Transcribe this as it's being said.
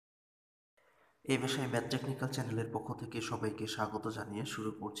এই বিষয়ে math technical চ্যানেলের পক্ষ থেকে সবাইকে স্বাগত জানিয়ে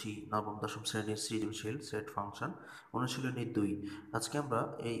শুরু করছি নবম দশম শ্রেণীর সৃজনশীল সেট ফাংশন অনুশীলনী 2। আজকে আমরা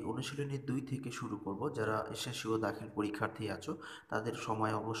এই অনুশীলনী 2 থেকে শুরু করব। যারা এসএসসি ও দাখিল পরীক্ষার্থী আছো তাদের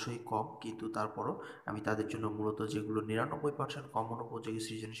সময় অবশ্যই কম, কিন্তু তারপরও আমি তাদের জন্য মূলত যেগুলো 99% কমন উপযোগী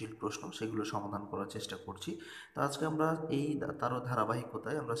সৃজনশীল প্রশ্ন সেগুলো সমাধান করার চেষ্টা করছি। তো আজকে আমরা তারও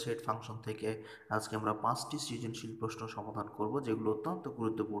ধারাবাহিকতায় আমরা সেট ফাংশন থেকে আজকে আমরা 5টি সৃজনশীল প্রশ্ন সমাধান করব, যেগুলো অত্যন্ত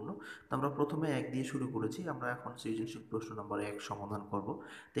গুরুত্বপূর্ণ। তো আমরা প্রথমে 1 দিয়ে শুরু করেছি, আমরা এখন সৃজনশীল প্রশ্ন নম্বর 1 সমাধান করব।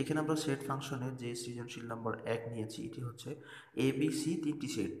 তো এখানে আমরা সেট ফাংশনের যে সৃজনশীল নম্বর 1 নিয়েছি, এটি হচ্ছে এবিসি 3টি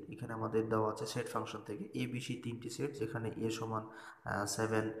সেট। এখানে আমাদের দেওয়া আছে সেট ফাংশন থেকে এবিসি 3টি সেট, যেখানে এ সমান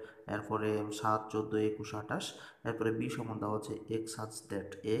 7, এরপরে 7, 14, 21, 28, এরপরে বি সমান দেওয়া আছে এক্স সাচ দ্যাট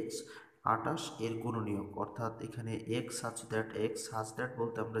এক্স 28 এর গুণনীয়ক, অর্থাৎ এখানে এক্স সাচ দ্যাট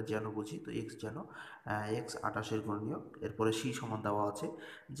বলতে আমরা যেন বুঝি, তো এক্স যেন এক্স 28 এর গুণনীয়ক। এরপরে সি সমান দেওয়া আছে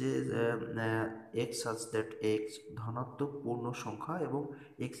যে এক্স সাচ দ্যাট এক্স ধনাত্মক পূর্ণ সংখ্যা এবং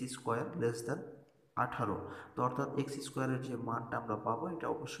এক্স স্কোয়ার লেস দ্যান 18। তো অর্থাৎ এক্স স্কোয়ারের যে মানটা আমরা পাবো এটা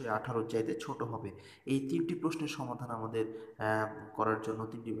অবশ্যই 18 চাইতে ছোট হবে। এই 3টি প্রশ্নের সমাধান আমাদের করার জন্য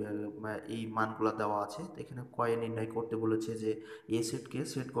এই মানগুলো দেওয়া আছে। তো এখানে কয়ে নির্ণয় করতে বলেছে যে এ সেটকে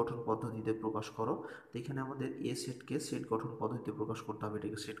সেট গঠন পদ্ধতিতে প্রকাশ করো। তো এখানে আমাদের এ সেটকে সেট গঠন পদ্ধতিতে প্রকাশ করতে হবে,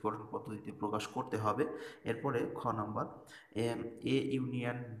 এটাকে সেট গঠন পদ্ধতিতে প্রকাশ করতে হবে। এরপরে খ number A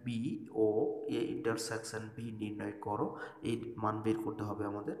union B O A intersection B নির্ণয় করো, এই মান বের করতে হবে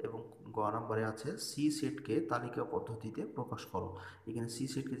আমাদের। এবং গ নাম্বারে আছে সি সেটকে তালিকা পদ্ধতিতে প্রকাশ করো। এখানে সি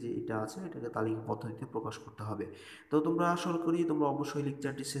সেটকে যে এটা আছে এটাকে তালিকা পদ্ধতিতে প্রকাশ করতে হবে। তো তোমরা আশা করি তোমরা অবশ্যই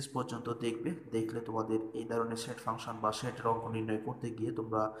লেকচারটি শেষ পর্যন্ত দেখবে, দেখলে তোমাদের এই ধরনের সেট ফাংশন বা সেটের অঙ্ক নির্ণয় করতে গিয়ে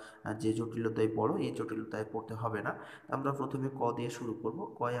তোমরা যে জটিলতায় পড়ো এই জটিলতায় পড়তে হবে না। আমরা প্রথমে ক দিয়ে শুরু করব।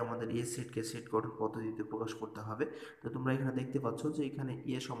 কয়ে আমাদের এ সেটকে সেট গঠন পদ্ধতিতে প্রকাশ করতে হবে। তো তোমরা এখানে দেখতে পাচ্ছ যে এখানে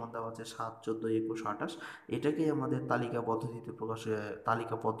এ সমান দেওয়া আছে 7, 14, 21, 28। এটাকেই আমাদের তালিকা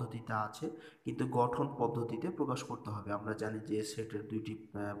পদ্ধতিতে আছে, কিন্তু গঠন পদ্ধতিতে প্রকাশ করতে হবে। আমরা জানি যে সেটের দুইটি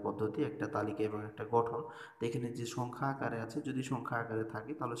পদ্ধতি, একটা তালিকা এবং একটা গঠন। তো এখানে যে সংখ্যা আকারে আছে, যদি সংখ্যা আকারে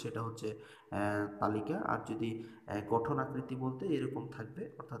থাকে তাহলে সেটা হচ্ছে তালিকা, আর যদি গঠন আকৃতি বলতে এরকম থাকবে,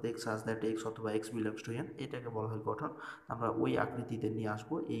 অর্থাৎ এক্স সাজ দ্যাট এক্স অথবা এক্স বিলংস টু এন, এটাকে বলা হয় গঠন। আমরা ওই আকৃতিতে নিয়ে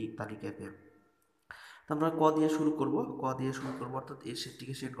আসবো এই তালিকাকে। তো আমরা ক দিয়ে শুরু করব, অর্থাৎ এই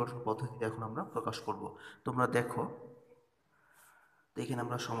সেটটিকে সেট গঠন পদ্ধতিতে এখন আমরা প্রকাশ করব। তোমরা দেখো, তো এখানে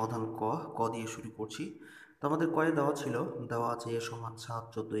আমরা সমাধান ক দিয়ে শুরু করছি। তো আমাদের কয়ে দেওয়া আছে এ সমান 7,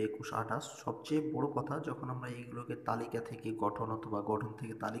 14, 21, 28। সবচেয়ে বড় কথা, যখন আমরা এইগুলোকে তালিকা থেকে গঠন অথবা গঠন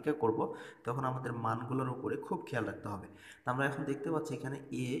থেকে তালিকা করব, তখন আমাদের মানগুলোর উপরে খুব খেয়াল রাখতে হবে। তো আমরা এখন দেখতে পাচ্ছি এখানে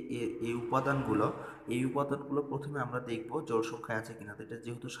এই উপাদানগুলো প্রথমে আমরা দেখব জোড় সংখ্যায় আছে কিনা। তো এটা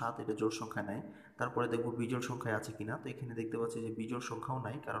যেহেতু 7, এটা জোড় সংখ্যা নাই। তারপরে দেখব বিজোড় সংখ্যায় আছে কিনা। তো এখানে দেখতে পাচ্ছি যে বিজোড় সংখ্যাও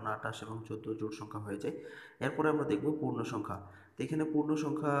নাই, কারণ 28 এবং 14 জোড় সংখ্যা হয়ে যায়। এরপরে আমরা দেখব পূর্ণ সংখ্যা। তো এখানে পূর্ণ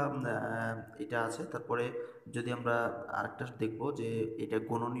সংখ্যা এটা আছে। তারপরে যদি আমরা আরেকটা দেখব যে এটা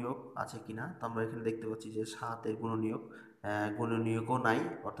গুণনীয়ক আছে কিনা। তো আমরা এখানে দেখতে পাচ্ছি যে 7 এর গুণনীয়কও নাই,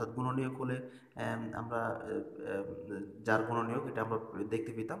 অর্থাৎ গুণনীয়ক হলে আমরা যার গুণনীয়ক এটা আমরা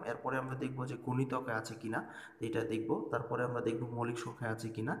দেখতে পেতাম। এরপরে আমরা দেখব যে গুণিতকে আছে কিনা, এটা দেখব। তারপরে আমরা দেখব মৌলিক সংখ্যায় আছে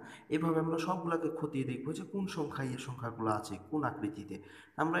কিনা। এভাবে আমরা সবগুলোকে খতিয়ে দেখব যে কোন সংখ্যায় এই সংখ্যাগুলো আছে, কোন আকৃতিতে।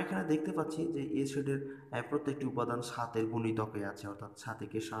 আমরা এখানে দেখতে পাচ্ছি যে এ সেটের প্রত্যেকটি উপাদান 7 এর গুণিতকে আছে, অর্থাৎ 7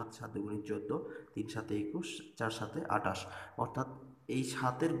 একে 7, 7 গুণিত 14, 3 7 21, 4 7 28, অর্থাৎ এই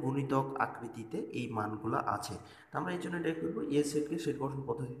 7 এর গুণিতক আকৃতিতে এই মানগুলো আছে। তো আমরা এই জন্য এটা করবো এ সেটকে সেট গঠন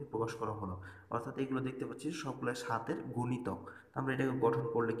পদ্ধতিতে প্রকাশ করা হলো, অর্থাৎ এগুলো দেখতে পাচ্ছি সবগুলো 7 এর গুণিতক। আমরা এটাকে গঠন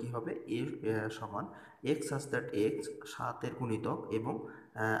করলে কি হবে, এ সমান এক্স সাচ দ্যাট এক্স 7 এর গুণিতক এবং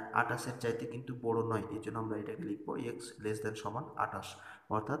 28 এর চাইতে কিন্তু বড় নয়, এই জন্য আমরা এটাকে লিখবো এক্স লেস দ্যান সমান 28,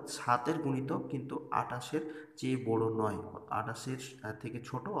 অর্থাৎ 7 এর গুণিতক কিন্তু 28 এর চেয়ে বড় নয়, 28 এর থেকে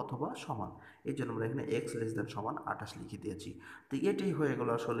ছোট অথবা সমান। এই জন্য আমরা এখানে এক্স লেস দ্যান সমান 28 লিখে দিয়েছি। তো এটাই হয়ে গেল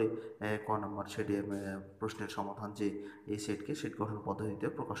আসলে ক নম্বর সেটে প্রশ্নের সমাধান, যে এই সেটকে সেট গঠন পদ্ধতিতে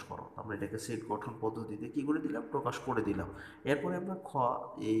প্রকাশ করো। আমরা এটাকে সেট গঠন পদ্ধতিতে কি করে দিলাম, প্রকাশ করে দিলাম। এরপরে আমরা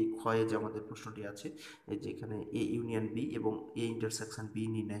এই ক্ষয়ে যে আমাদের প্রশ্নটি আছে, এই যে এখানে এ ইউনিয়ন বি এবং এ ইন্টারসেকশন বি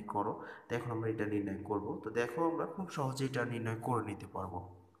নির্ণয় করো। তো এখন আমরা এটা নির্ণয় করব। তো দেখো আমরা খুব সহজে এটা নির্ণয় করে নিতে পারবো।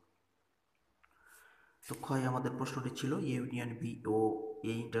 তো ক্ষয় আমাদের প্রশ্নটি ছিল এ union B O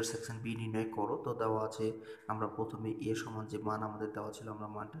A intersection B নির্ণয় করো। তো দেওয়া আছে আমরা প্রথমে এ সমান যে মান আমাদের দেওয়া ছিল আমরা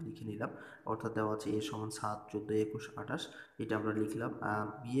মানটা লিখে নিলাম, অর্থাৎ দেওয়া আছে এ সমান 7, 14, 21, 28, এটা আমরা লিখলাম।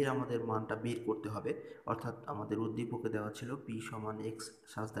 বি এর আমাদের মানটা বের করতে হবে, অর্থাৎ আমাদের উদ্দীপকে দেওয়া ছিল বি সমান এক্স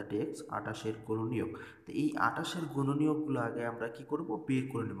সাজ দ্যাট এক্স 28-এর গুণনীয়ক। তো এই 28-এর গুণনীয়কগুলো আগে আমরা কি করব, বের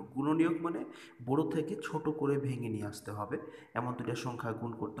করে নেব। গুণনীয়ক মানে বড় থেকে ছোট করে ভেঙে নিয়ে আসতে হবে, এমন দুটো সংখ্যা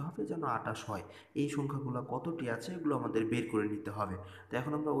গুণ করতে হবে যেন 28 হয়। এই সংখ্যাগুলো কতটি আছে এগুলো আমাদের বের করে নিতে হবে। তো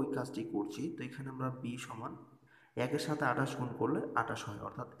এখন আমরা ওই কাজটি করছি। তো এখানে আমরা বি সমান 1-এর সাথে 28 গুণ করলে 28 হয়,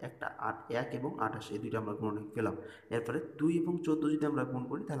 অর্থাৎ একটা 1 এবং 28 এই দুইটা আমরা গুণনীয়ক পেলাম। এরপরে 2 এবং 14 যদি আমরা গুণ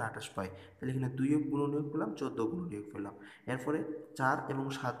করি তাহলে 28 পাই, তাহলে এখানে 2 গুণনীয়ক পেলাম, 14 গুণনীয়ক পেলাম। এরপরে 4 এবং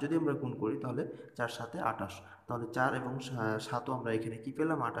 7 যদি আমরা গুণ করি তাহলে 4 7 28, তাহলে 4 এবং 7ও আমরা এখানে কি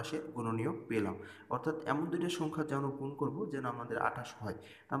পেলাম, 28-এর গুণনীয়ক পেলাম। অর্থাৎ এমন দুইটা সংখ্যা যেন গুণ করব যেন আমাদের 28 হয়।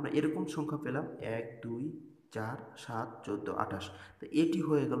 তো আমরা এরকম সংখ্যা পেলাম 1 2 4 7 14 28। তো এটি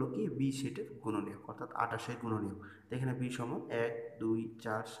হয়ে গেল কি বি সেটের গুণনীয়ক, অর্থাৎ 28-এর গুণনীয়ক। তো এখানে বি সমান 1 2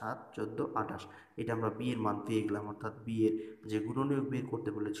 4 7 14 28, এটা আমরা বি এর মান পেয়ে গেলাম, অর্থাৎ বি এর যে গুণনীয়ক বের করতে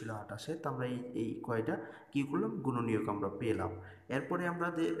বলেছিল 28-এর, তো আমরা এই কয়টা কী করলাম, গুণনীয়ক আমরা পেলাম। এরপরে আমরা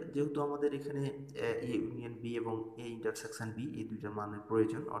যেহেতু আমাদের এখানে এ ইউনিয়ন বি এবং এ ইন্টারসেকশন বি এই দুইটার মানের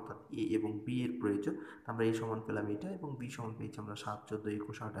প্রয়োজন, অর্থাৎ এ এবং বি এর প্রয়োজন, আমরা এই সমান পেলাম এটা, এবং বি সমান পেয়েছি আমরা 7 14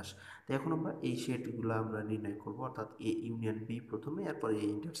 21 28। তো এখন আমরা এই সেটগুলো আমরা নির্ণয় করব, অর্থাৎ এ ইউনিয়ন বি প্রথমে, এরপরে এ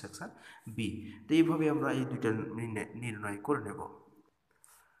ইন্টারসেকশন বি। তো এইভাবে আমরা এই দুইটা নির্ণয় করে নেব।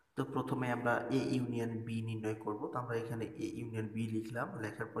 তো প্রথমে আমরা এ ইউনিয়ন বি নির্ণয় করব। তো আমরা এখানে এ ইউনিয়ন বি লিখলাম,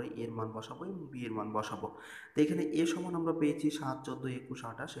 লেখার পরে এর মান বসাবো এবং বি এর মান বসাবো। তো এখানে এ সমান আমরা পেয়েছি 7 14 21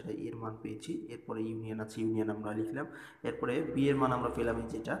 28, এটা এর মান পেয়েছি। এরপরে ইউনিয়ন আছে, ইউনিয়ন আমরা লিখলাম। এরপরে বি এর মান আমরা পেলাম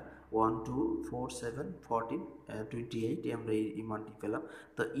যেটা 1 2 4 7 14 28, আমরা এই মানটি পেলাম।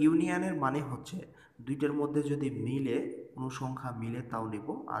 তো ইউনিয়নের মানে হচ্ছে দুইটার মধ্যে যদি মিলে, কোনো সংখ্যা মিলে তাও নিব,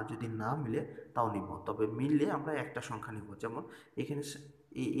 আর যদি না মিলে তাও নিব। তবে মিললে আমরা একটা সংখ্যা নিব। যেমন এখানে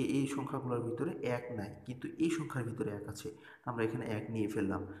এই সংখ্যাগুলোর ভিতরে 1 নাই, কিন্তু এই সংখ্যার ভিতরে 1 আছে, আমরা এখানে 1 নিয়ে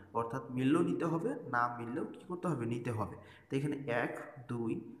ফেললাম। অর্থাৎ মিললেও নিতে হবে, না মিললেও কী করতে হবে, নিতে হবে। তো এখানে 1 2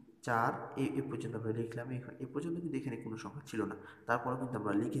 4 এই পর্যন্ত আমরা লিখলাম। এ পর্যন্ত কিন্তু এখানে কোনো সংখ্যা ছিল না, তারপরেও কিন্তু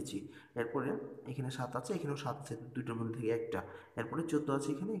আমরা লিখেছি। এরপরে এখানে 7 আছে, এখানেও 7 আছে, তো দুইটার মধ্যে থেকে একটা। এরপরে 14 আছে,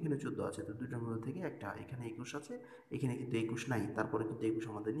 এখানে 14 আছে, তো দুইটার মধ্যে থেকে একটা। এখানে 21 আছে, এখানে কিন্তু 21 নাই, তারপরে কিন্তু 21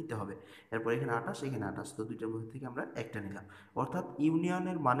 আমাদের নিতে হবে। এরপর এখানে 28, এখানে 28, তো দুইটার মধ্যে থেকে আমরা একটা নিলাম। অর্থাৎ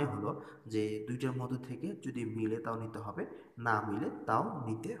ইউনিয়নের মানে হলো যে দুইটার মধ্যে থেকে যদি মিলে তাও নিতে হবে, না মিলে তাও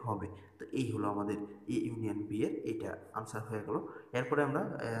নিতে হবে। তো এই হলো আমাদের এ ইউনিয়ন বি এর, এটা আনসার হয়ে গেল। এরপরে আমরা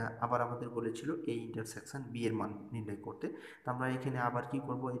আবার আমাদের বলেছিল এই ইন্টারসেকশন বি এর মান নির্ণয় করতে। তো আমরা এখানে আবার কি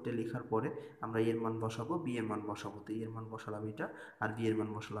করব, এটা লেখার পরে আমরা এর মান বসাবো, বি এর মান বসাবো। তো এর মান বসালাম এটা, আর বি এর মান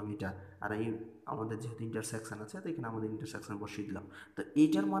বসালাম এটা। আর এই আমাদের যেহেতু ইন্টারসেকশন আছে, তো এখানে আমাদের ইন্টারসেকশন বসিয়ে দিলাম। তো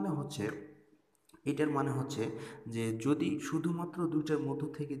এটার মানে হচ্ছে যে যদি শুধুমাত্র দুইটার মধ্য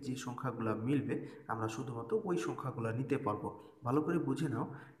থেকে যে সংখ্যাগুলো মিলবে, আমরা শুধুমাত্র ওই সংখ্যাগুলো নিতে পারবো। ভালো করে বুঝে নাও,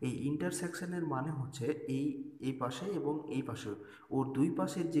 এই ইন্টারসেকশনের মানে হচ্ছে এই পাশে এবং এই পাশে, ওর দুই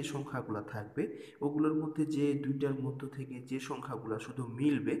পাশের যে সংখ্যাগুলো থাকবে ওগুলোর মধ্যে যে দুইটার মধ্য থেকে যে সংখ্যাগুলো শুধু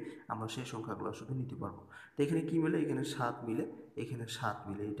মিলবে, আমরা সেই সংখ্যাগুলো শুধু নিতে পারবো। তো এখানে কি মিলে, এখানে 7 মিলে, এখানে 7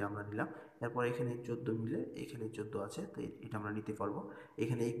 মিলে, এটা আমরা নিলাম। এরপর এখানে 14 মিলে, এখানে 14 আছে, তো এটা আমরা নিতে পারবো।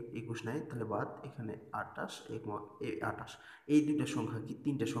 এখানে 21 নাই, তাহলে বাদ। এখানে 28 এবং 28, এই দুইটা সংখ্যা কি,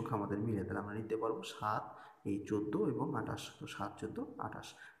 তিনটা সংখ্যা আমাদের মিলে, তাহলে আমরা নিতে পারবো 7 এই 14 এবং 28, তো 7 14 28।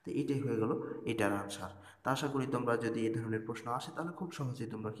 তো এটাই হয়ে গেল এটার আনসার। তা আশা করি তোমরা যদি এই ধরনের প্রশ্ন আসে তাহলে খুব সহজেই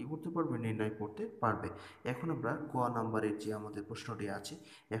তোমরা কি করতে পারবে, নির্ণয় করতে পারবে। এখন আমরা গ নাম্বারের যে আমাদের প্রশ্নটি আছে,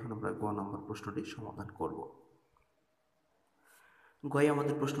 এখন আমরা গ নাম্বার প্রশ্নটির সমাধান করব। গয়ে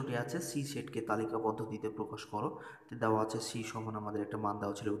আমাদের প্রশ্নটি আছে সি সেটকে তালিকা পদ্ধতিতে প্রকাশ করো। দেওয়া আছে সি সমান আমাদের একটা মান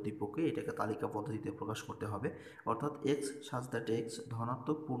দেওয়া ছিল উদ্দীপকে, এটাকে তালিকা পদ্ধতিতে প্রকাশ করতে হবে। অর্থাৎ এক্স সাজ দ্যাট এক্স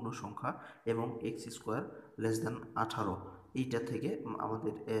ধনাত্মক পূর্ণ সংখ্যা এবং এক্স স্কোয়ার লেস দ্যান 18, এইটা থেকে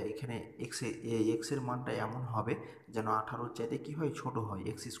আমাদের এখানে এক্সের মানটা এমন হবে যেন 18-র চাইতে কী হয়, ছোট হয়।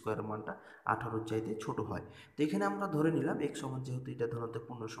 এক্স স্কোয়ারের মানটা 18-র চাইতে ছোট হয়। তো এখানে আমরা ধরে নিলাম এক্স সমান, যেহেতু এটা ধনাত্মক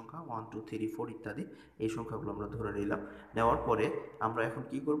পূর্ণ সংখ্যা 1 2 3 4 ইত্যাদি, এই সংখ্যাগুলো আমরা ধরে নিলাম। নেওয়ার পরে আমরা এখন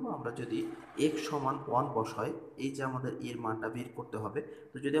কি করব, আমরা যদি x সমান 1 বসাই, এই যে আমাদের এর মানটা বের করতে হবে।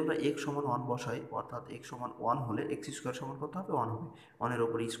 তো যদি আমরা x সমান 1 বসাই, অর্থাৎ x সমান 1 হলে এক্স স্কোয়ার সমান কত হবে, 1 হবে। 1-এর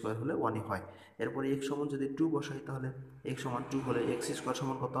ওপরে স্কোয়ার হলে 1ই হয়। এরপরে x সমান যদি 2 বসাই, তাহলে x সমান 2 হলে এক্স স্কোয়ার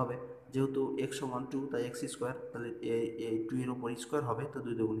সমান কত হবে, যেহেতু এক্স সমান 2 তাই এক্স স্কোয়ার, তাহলে এই 2 এর উপর স্কোয়ার হবে, তো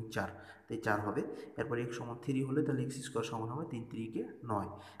 2 দুগুণে 4, তাই 4 হবে। এরপর এক্স সমান 3 হলে তাহলে এক্স স্কোয়ার সমান হবে 3 3 9,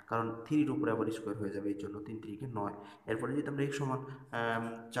 কারণ 3 এর উপরে আবার স্কোয়ার হয়ে যাবে, এই জন্য 3 3 9। এরপরে যদি আমরা এক্স সমান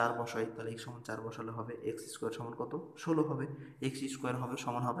 4 বসাই, তাহলে এক্স সমান 4 বসালে হবে এক্স স্কোয়ার সমান কত, 16 হবে। এক্স স্কোয়ার হবে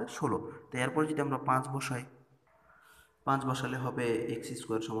সমান হবে 16। তো এরপরে যদি আমরা 5 বসাই, 5 বসালে হবে এক্স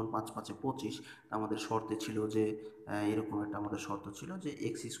স্কোয়ার সমান 5 5 25। আমাদের শর্তে ছিল যে এরকম একটা আমাদের শর্ত ছিল যে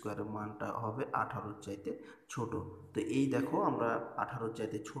এক্স স্কোয়ারের মানটা হবে 18-র চাইতে ছোট। তো এই দেখো আমরা 18-র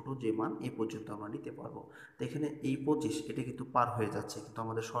চাইতে ছোট যে মান এই পর্যন্ত আমরা নিতে পারবো। তো এখানে এই 25 এটা কিন্তু পার হয়ে যাচ্ছে, কিন্তু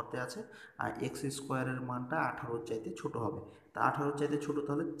আমাদের শর্তে আছে এক্স স্কোয়ারের মানটা 18-র চাইতে ছোট হবে। তা 18-র চাইতে ছোট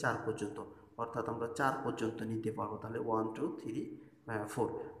তাহলে 4 পর্যন্ত, অর্থাৎ আমরা 4 পর্যন্ত নিতে পারবো। তাহলে 1 2 3 4,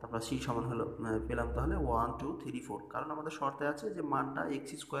 তারপর সি সমান হলো পেলাম তাহলে 1 2 3 4, কারণ আমাদের শর্তে আছে যে মানটা এক্স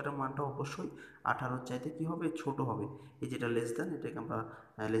স্কোয়ারের মানটা অবশ্যই 18-র চাইতে কী হবে, ছোট হবে। এই যেটা লেস দেন, এটাকে আমরা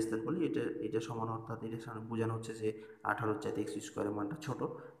লেস দেন বলি, এটা সমান, অর্থাৎ এটা বোঝানো হচ্ছে যে 18-র চাইতে এক্স স্কোয়ারের মানটা ছোট।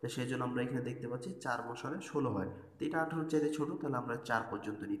 তো সেই জন্য আমরা এখানে দেখতে পাচ্ছি 4 বসালে 16 হয়, তো এটা 18-র চাইতে ছোট, তাহলে আমরা 4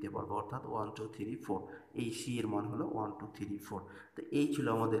 পর্যন্ত নিতে পারবো, অর্থাৎ 1 2 3 4। এই সি এর মান হলো 1 2 3 4। তো এই ছিল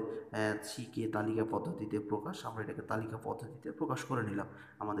আমাদের সিকে তালিকা পদ্ধতিতে প্রকাশ, আমরা এটাকে তালিকা পদ্ধতিতে প্রকাশ করে নিলাম,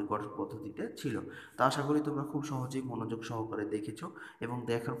 আমাদের গঠন পদ্ধতিতে ছিল। তা আশা করি তোমরা খুব সহজেই মনোযোগ সহকারে দেখেছো, এবং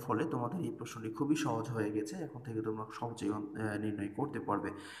দেখার ফলে তোমাদের এই প্রশ্নটি খুবই সহজ হয়ে গেছে, এখন থেকে তোমরা সহজেই নির্ণয় করতে পারবে।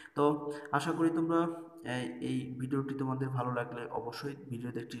 তো আশা করি তোমরা এই ভিডিওটি তোমাদের ভালো লাগলে অবশ্যই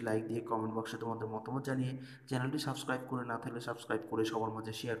ভিডিওতে একটি লাইক দিয়ে কমেন্ট বক্সে তোমাদের মতামত জানিয়ে চ্যানেলটি সাবস্ক্রাইব করে না থাকলে সাবস্ক্রাইব করে সবার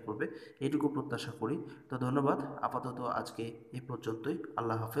মাঝে শেয়ার করবে, এইটুকু প্রত্যাশা করি। তো ধন্যবাদ, আপাতত আজকে এই পর্যন্তই।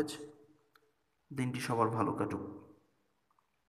 আল্লাহ হাফেজ, দিনটি সবার ভালো কাটুক।